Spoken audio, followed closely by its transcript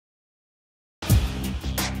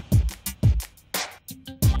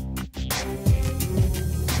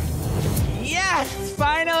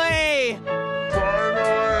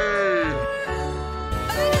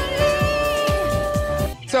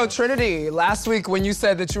So, Trinity, last week when you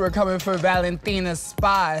said that you were coming for Valentina's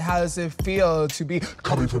spot, how does it feel to be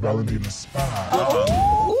coming for Valentina's spot?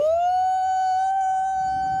 Oh.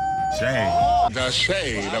 Shade. The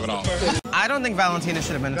shade of it all. I don't think Valentina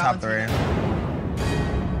should have been the top 3.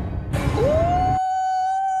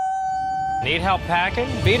 Need help packing?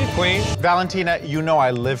 Beat it, queen. Valentina, you know I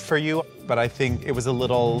live for you, but I think it was a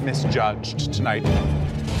little misjudged tonight.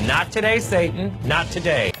 Not today, Satan. Not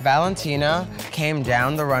today. Valentina came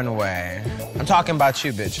down the runway. I'm talking about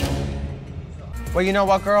you, bitch. Well, you know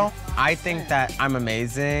what, girl? I think that I'm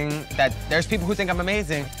amazing, that there's people who think I'm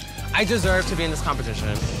amazing. I deserve to be in this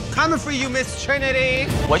competition. Coming for you, Miss Trinity.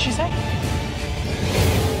 What'd she say?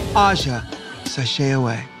 Aja, sashay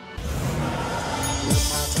away.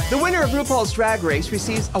 The winner of RuPaul's Drag Race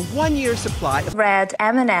receives a 1-year supply of red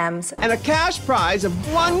M&Ms and a cash prize of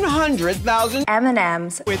 100,000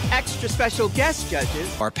 M&Ms with extra special guest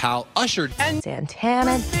judges. Our pal Usher And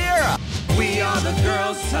Santana. Vera. We are the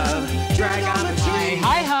girls of Drag on a Tree.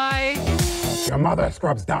 Hi. Your mother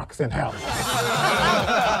scrubs docks in hell.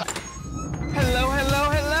 Hello.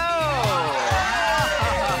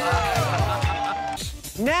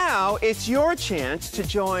 Now it's your chance to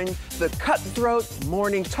join the cutthroat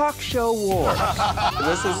morning talk show war.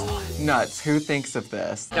 This is nuts. Who thinks of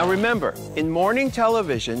this? Now remember, in morning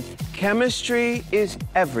television, chemistry is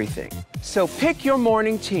everything. So pick your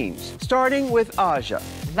morning teams, starting with Aja.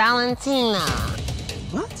 Valentina.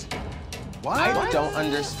 What? I don't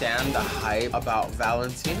understand the hype about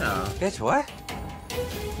Valentina. Bitch, what?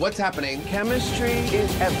 What's happening? Chemistry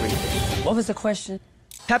is everything. What was the question?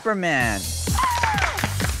 Pepperman.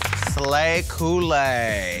 Slay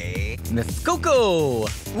Kool-Aid. Miss Cuckoo.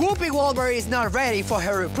 Whoopi Goldberg is not ready for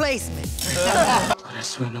her replacement. I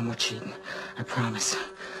swear no more cheating. I promise.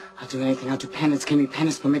 I'll do anything. I'll do penance. Give me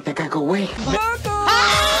penance, but make that guy go away.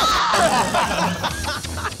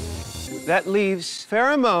 That leaves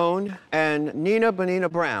Pheromone and Nina Bonina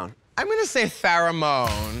Brown. I'm gonna say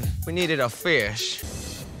pheromone. We needed a fish.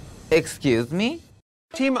 Excuse me?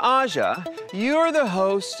 Team Aja, you're the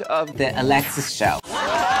host of The Alexis Show.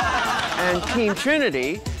 And Team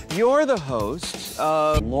Trinity, you're the host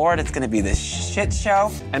of Lord, it's gonna be this shit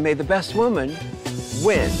show. And May the Best Woman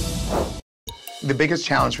win. The biggest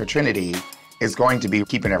challenge for Trinity is going to be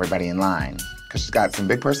keeping everybody in line, because she's got some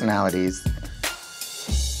big personalities.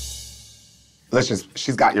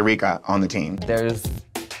 She's got Eureka on the team. There's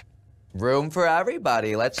room for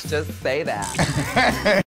everybody, let's just say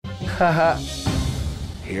that.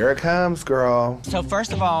 Here it comes, girl. So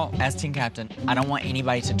first of all, as team captain, I don't want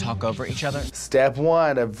anybody to talk over each other. Step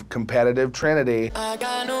 1 of competitive Trinity. I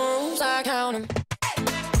got no rules, I count them.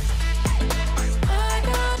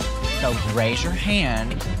 So raise your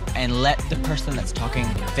hand and let the person that's talking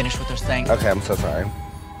finish what they're saying. Okay, I'm so sorry.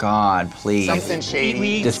 God, please. Something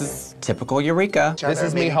shady. This is typical Eureka. This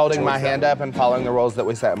is me holding my hand up and following the rules that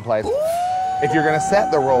we set in place. If you're gonna set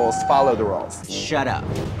the rules, follow the rules. Shut up.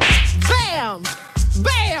 Bam!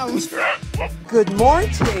 Bam! Good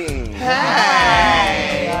morning.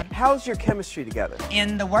 Hey! How's your chemistry together?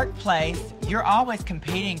 In the workplace, you're always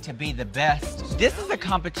competing to be the best. This is a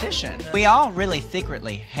competition. We all really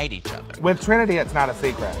secretly hate each other. With Trinity, it's not a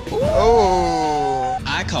secret. Oh.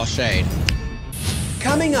 I call shade.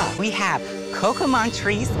 Coming up. We have Coco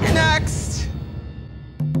Montrese and Next.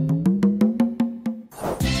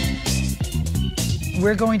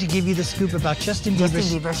 We're going to give you the scoop about Justin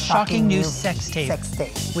Bieber's shocking new sex tape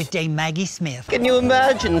with Dame Maggie Smith. Can you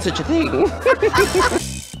imagine such a thing?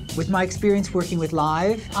 With my experience working with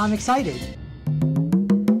Live, I'm excited.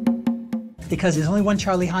 Because there's only one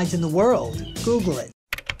Charlie Hides in the world. Google it.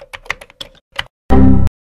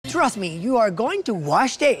 Trust me, you are going to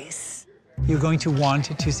watch this. You're going to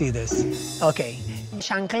want to see this. Okay.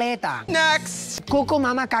 Chancleta. Next. Cuco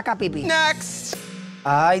Mama Caca Pipi. Next.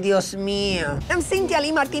 Ay, Dios mío. I'm Cynthia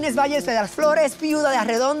Lee Martínez Valles de las Flores, viuda de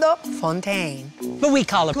Arredondo, Fontaine. But we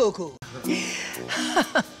call her Cuckoo.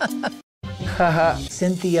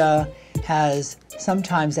 Cynthia has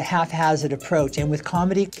sometimes a haphazard approach, and with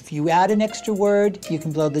comedy, if you add an extra word, you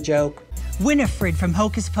can blow the joke. Winifred from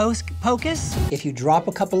Hocus Pocus. If you drop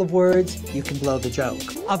a couple of words, you can blow the joke.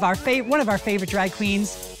 One of our favorite drag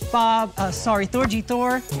queens, Thorgy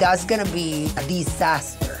Thor. That's gonna be a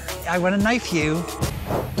disaster. I want to knife you.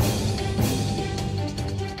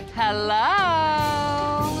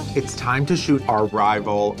 Hello. It's time to shoot our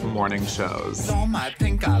rival morning shows. Some might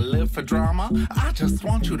think I live for drama. I just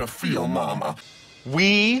want you to feel, mama.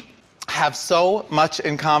 We Have so much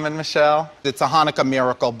in common, Michelle. It's a Hanukkah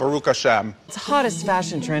miracle, Baruch Hashem. Its hottest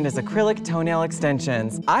fashion trend is acrylic toenail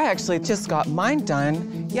extensions. I actually just got mine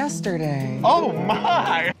done yesterday. Oh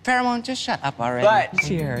my! Pheromone, just shut up already. But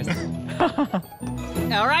cheers.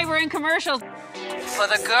 All right, we're in commercials. For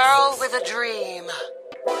the girl with a dream.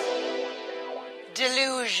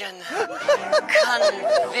 Delusion.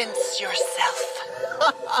 Convince yourself.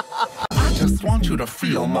 I just want you to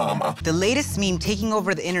feel, mama. The latest meme taking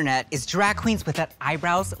over the internet is drag queens without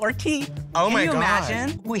eyebrows or teeth. Oh my God. Can you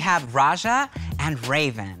imagine? We have Raja and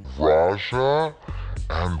Raven. Raja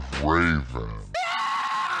and Raven.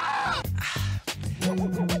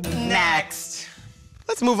 Next.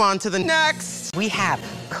 Let's move on to the next. We have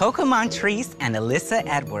Coco Montrese and Alyssa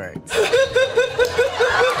Edwards.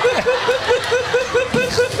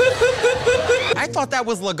 I thought that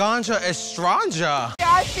was Legenda Estranja.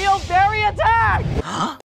 I feel very attacked.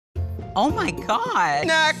 Huh? Oh my God.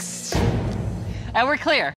 Next. And we're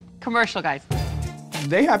clear. Commercial, guys.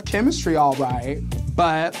 They have chemistry all right,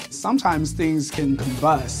 but sometimes things can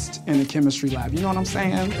combust in a chemistry lab. You know what I'm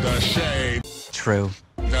saying? The shade. True.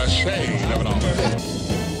 The shade of it all.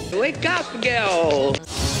 Wake up, girl.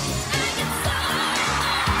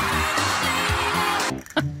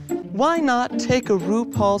 Why not take a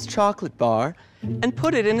RuPaul's chocolate bar and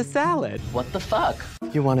put it in a salad? What the fuck?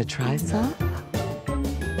 You want to try some?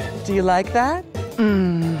 Do you like that?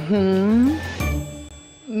 Mm-hmm.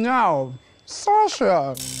 No.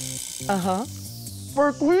 Sasha. Uh-huh.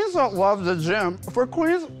 For queens that love the gym, for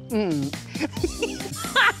queens...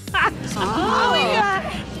 Oh my God.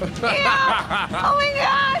 Yeah. Oh my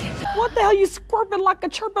God. What the hell, you squirping like a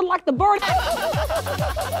chirping like the bird?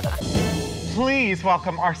 Please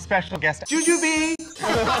welcome our special guest, Jujubee.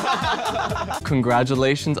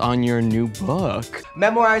 Congratulations on your new book.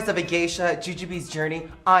 Memoirs of a Geisha, Jujubee's Journey,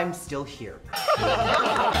 I'm Still Here.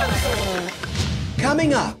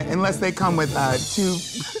 Coming up, unless they come with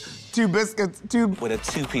two biscuits, with a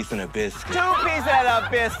 2-piece and a biscuit. 2-piece and a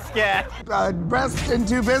biscuit. Breast and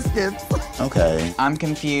 2 biscuits. Okay. I'm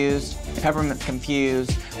confused. Peppermint's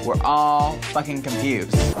confused. We're all fucking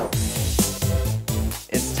confused.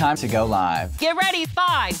 It's time to go live. Get ready.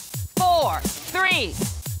 5, 4, 3,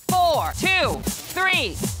 4, 2,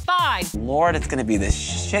 3, 5. Lord, it's gonna be this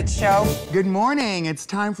shit show. Good morning. It's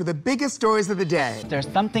time for the biggest stories of the day. There's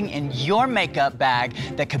something in your makeup bag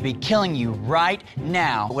that could be killing you right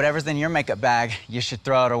now. Whatever's in your makeup bag, you should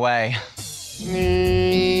throw it away.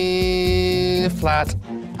 Flat.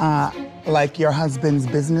 Like your husband's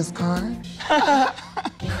business card?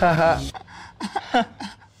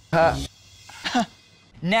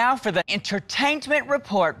 Now for the entertainment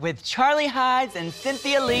report with Charlie Hides and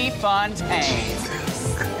Cynthia Lee Fontaine.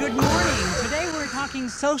 Good morning. Today we're talking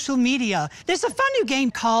social media. There's a fun new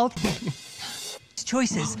game called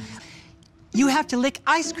Choices. You have to lick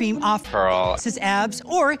ice cream off his abs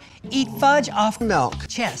or eat fudge off milk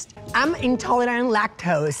chest. I'm intolerant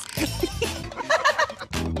lactose.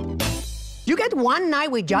 You get one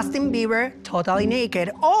night with Justin Bieber totally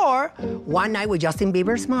naked or one night with Justin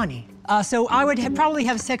Bieber's money. So I would probably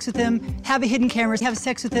have sex with him, have a hidden camera, have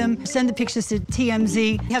sex with him, send the pictures to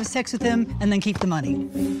TMZ, have sex with him, and then keep the money.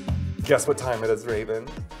 Guess what time it is, Raven?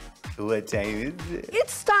 What time is it?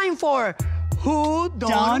 It's time for Who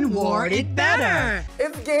Done Wore It Better?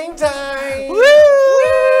 It's game time! Woo!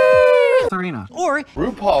 Serena. Or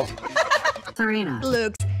RuPaul. Serena.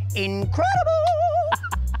 Looks incredible.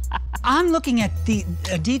 I'm looking at the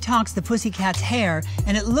Detox the Pussycat's hair,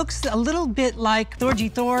 and it looks a little bit like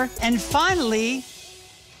Thorgy Thor. And finally,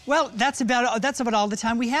 well, that's about all the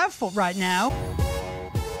time we have for right now.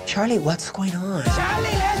 Charlie, what's going on? Charlie,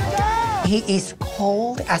 let's go! He is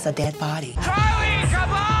cold as a dead body. Charlie, come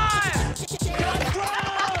on!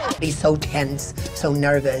 He's so tense, so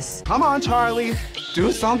nervous. Come on, Charlie.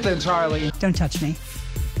 Do something, Charlie. Don't touch me.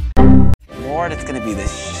 Lord, it's gonna be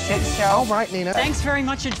this shit show. All right, Nina. Thanks very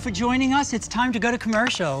much for joining us. It's time to go to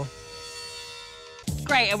commercial.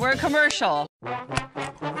 Great, and we're a commercial. Lord,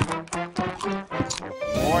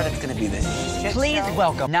 it's gonna be this shit Please show.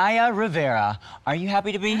 Welcome Naya Rivera. Are you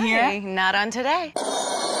happy to be here? Not on today.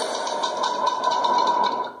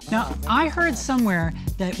 Now, I heard somewhere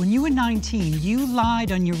that when you were 19, you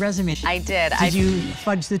lied on your resume. I did. Did you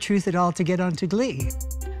fudge the truth at all to get onto Glee?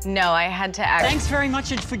 No, I had to act. Thanks very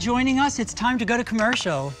much for joining us. It's time to go to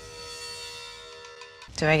commercial.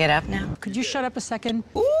 Do I get up now? Could you shut up a second?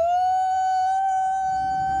 Ooh.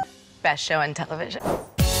 Best show on television.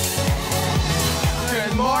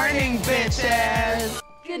 Good morning, bitches.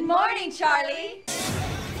 Good morning, Charlie.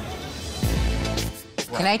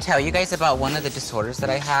 Can I tell you guys about one of the disorders that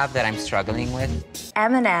I have that I'm struggling with?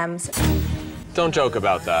 M&M's. Don't joke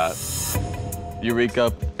about that.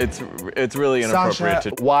 Eureka, it's really inappropriate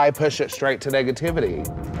Sasha, why push it straight to negativity?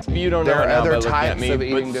 You don't know there are now other by looking at types me, of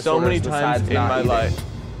eating but so many disorders times besides in not my eating. life.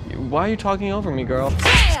 Why are you talking over me, girl?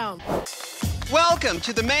 Welcome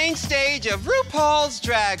to the main stage of RuPaul's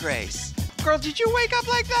Drag Race. Girl, did you wake up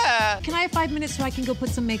like that? Can I have 5 minutes so I can go put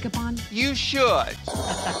some makeup on? You should.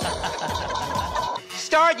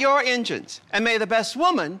 Start your engines, and may the best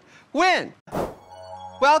woman win.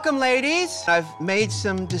 Welcome, ladies. I've made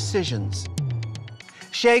some decisions.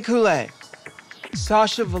 Shea Coulee,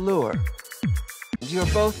 Sasha Velour, you're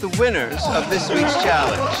both the winners of this week's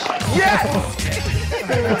challenge. Yes!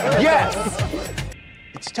 Yes!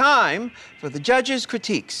 It's time for the judges'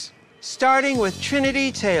 critiques, starting with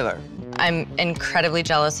Trinity Taylor. I'm incredibly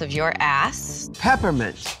jealous of your ass.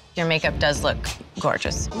 Peppermint. Your makeup does look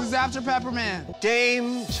gorgeous. Who's after Peppermint?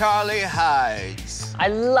 Dame Charlie Hides. I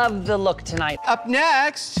love the look tonight. Up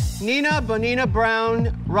next, Nina Bonina Brown,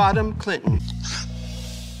 Rodham Clinton.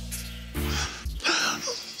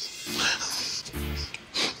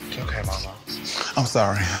 Okay, Mama. I'm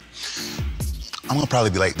sorry. I'm gonna probably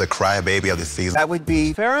be like the crybaby of the season. That would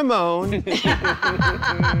be Pheromone.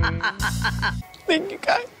 Thank you,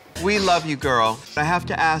 guys. We love you, girl. I have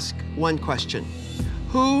to ask one question.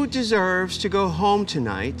 Who deserves to go home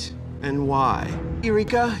tonight and why?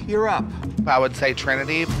 Eureka, you're up. I would say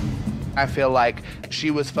Trinity. I feel like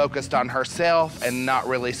she was focused on herself and not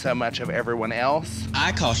really so much of everyone else.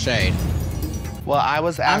 I call shade. Well, I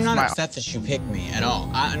was asked I'm not upset that you picked me at all.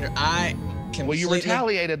 Well, you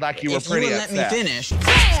retaliated like you were pretty upset. If you would let me finish.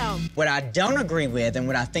 Damn! What I don't agree with and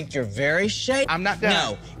what I think you're very shady. I'm not done.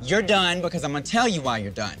 No, you're done because I'm gonna tell you why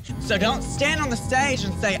you're done. So don't stand on the stage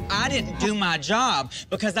and say I didn't do my job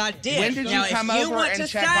because I did. When did now, you come if you over want and to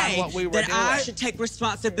check say on what we were that doing? I should take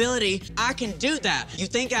responsibility, I can do that. You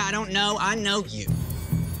think I don't know? I know you.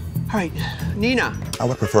 All right, Nina. I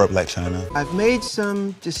would prefer a Black China. I've made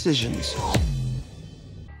some decisions.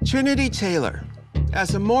 Trinity Taylor,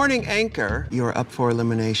 as a morning anchor, you're up for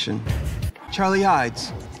elimination. Charlie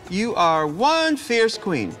Hides, you are one fierce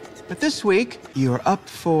queen, but this week, you're up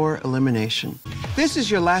for elimination. This is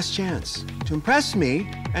your last chance to impress me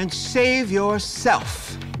and save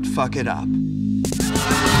yourself. Fuck it up.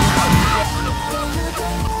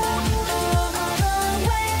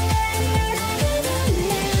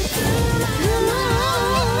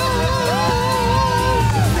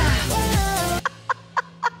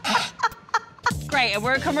 Great, and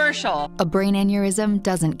we're a commercial. A brain aneurysm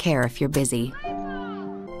doesn't care if you're busy.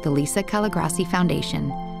 The Lisa Calagrassi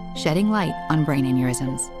Foundation, shedding light on brain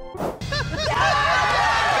aneurysms.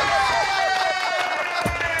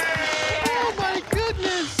 Oh my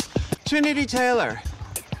goodness! Trinity Taylor,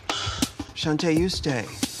 Shantae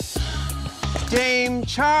Eustace, Dame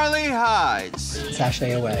Charlie Hides.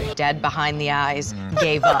 Sashay away. Dead behind the eyes,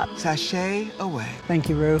 gave up. Sashay away. Thank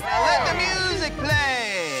you, Ru. Now let the music play!